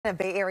A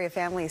Bay Area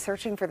family is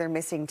searching for their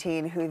missing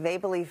teen who they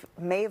believe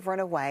may have run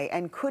away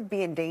and could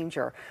be in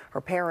danger. Her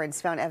parents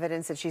found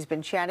evidence that she's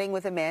been chatting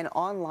with a man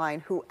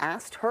online who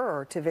asked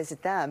her to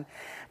visit them.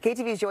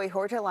 KTVU's Joey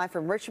Horta live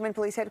from Richmond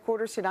Police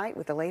Headquarters tonight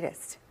with the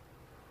latest.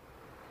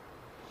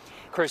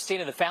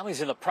 Christina, the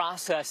family's in the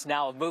process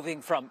now of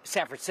moving from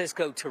San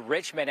Francisco to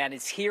Richmond, and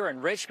it's here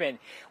in Richmond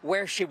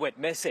where she went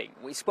missing.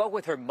 We spoke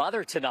with her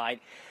mother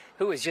tonight,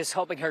 who is just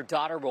hoping her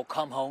daughter will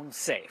come home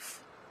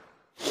safe.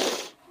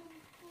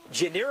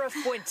 Janira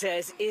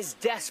Fuentes is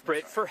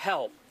desperate for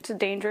help. It's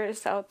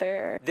dangerous out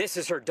there. This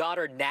is her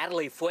daughter,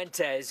 Natalie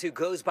Fuentes, who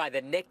goes by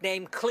the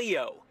nickname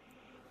Cleo.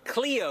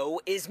 Cleo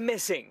is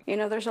missing. You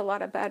know, there's a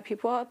lot of bad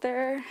people out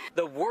there.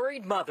 The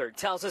worried mother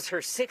tells us her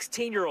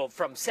 16-year-old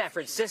from San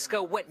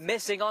Francisco went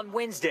missing on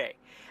Wednesday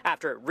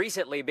after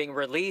recently being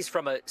released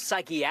from a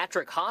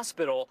psychiatric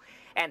hospital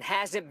and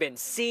hasn't been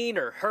seen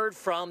or heard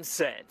from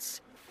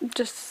since.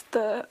 Just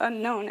the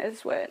unknown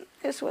is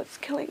what's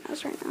killing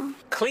us right now.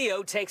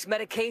 Cleo takes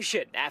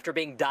medication after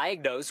being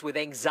diagnosed with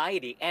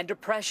anxiety and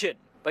depression,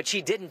 but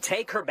she didn't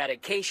take her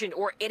medication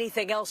or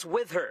anything else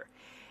with her.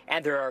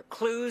 And there are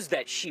clues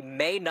that she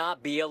may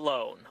not be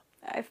alone.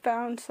 I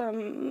found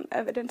some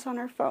evidence on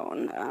her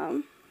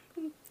phone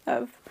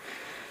of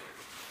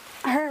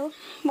her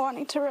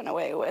wanting to run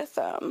away with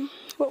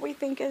what we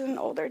think is an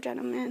older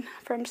gentleman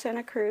from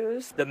Santa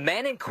Cruz. The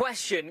man in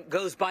question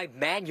goes by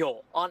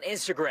Manuel on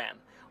Instagram.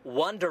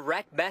 One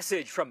direct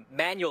message from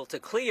Manuel to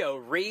Cleo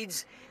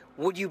reads,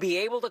 "Would you be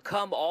able to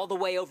come all the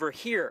way over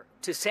here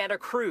to Santa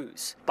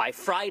Cruz?" By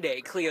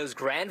Friday, Cleo's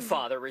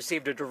grandfather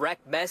received a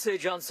direct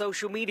message on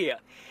social media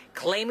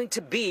claiming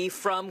to be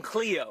from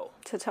Cleo.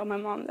 To tell my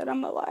mom that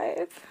I'm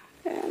alive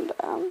and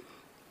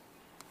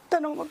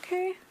that I'm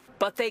okay.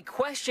 But they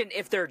question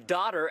if their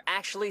daughter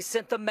actually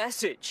sent the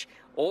message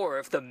or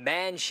if the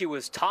man she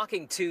was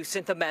talking to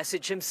sent the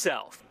message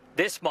himself.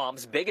 This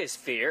mom's biggest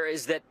fear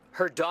is that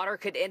her daughter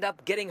could end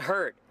up getting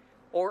hurt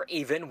or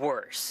even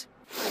worse.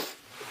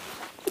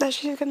 That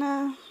she's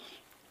gonna,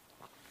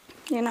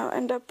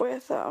 end up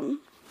with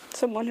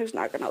someone who's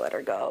not gonna let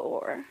her go,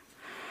 or,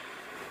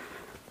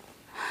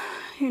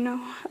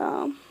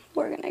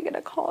 we're gonna get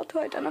a call to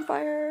identify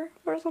her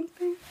or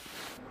something.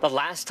 The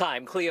last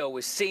time Cleo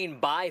was seen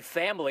by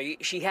family,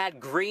 she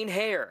had green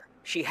hair.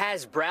 She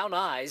has brown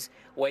eyes,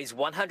 weighs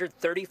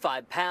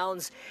 135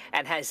 pounds,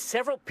 and has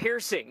several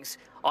piercings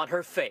on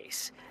her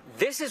face.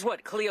 This is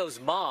what Cleo's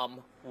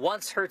mom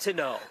wants her to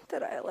know.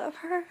 That I love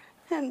her,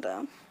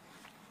 and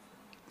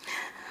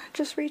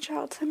just reach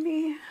out to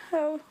me.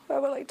 I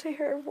would like to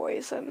hear her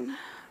voice and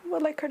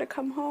would like her to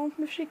come home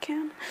if she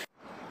can.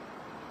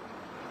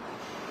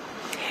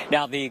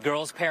 Now, the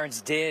girl's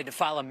parents did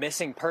file a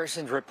missing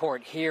persons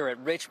report here at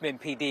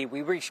Richmond PD.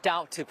 We reached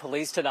out to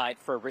police tonight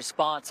for a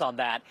response on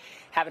that.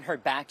 Haven't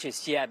heard back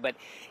just yet, but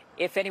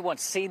if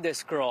anyone's seen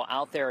this girl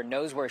out there and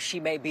knows where she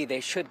may be,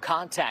 they should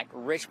contact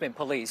Richmond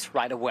police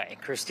right away.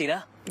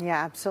 Christina?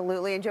 Yeah,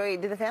 absolutely. And Joey,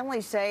 did the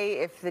family say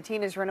if the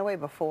teen has run away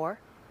before?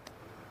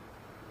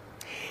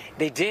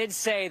 They did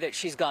say that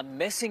she's gone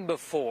missing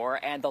before,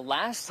 and the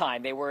last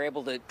time they were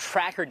able to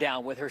track her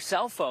down with her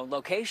cell phone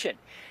location.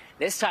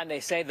 This time they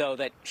say, though,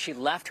 that she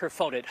left her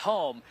phone at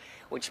home,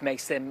 which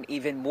makes them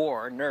even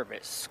more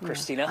nervous.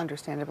 Christina? Yeah,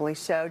 understandably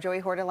so. Joey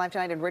Horta live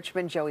tonight in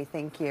Richmond. Joey,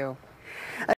 thank you.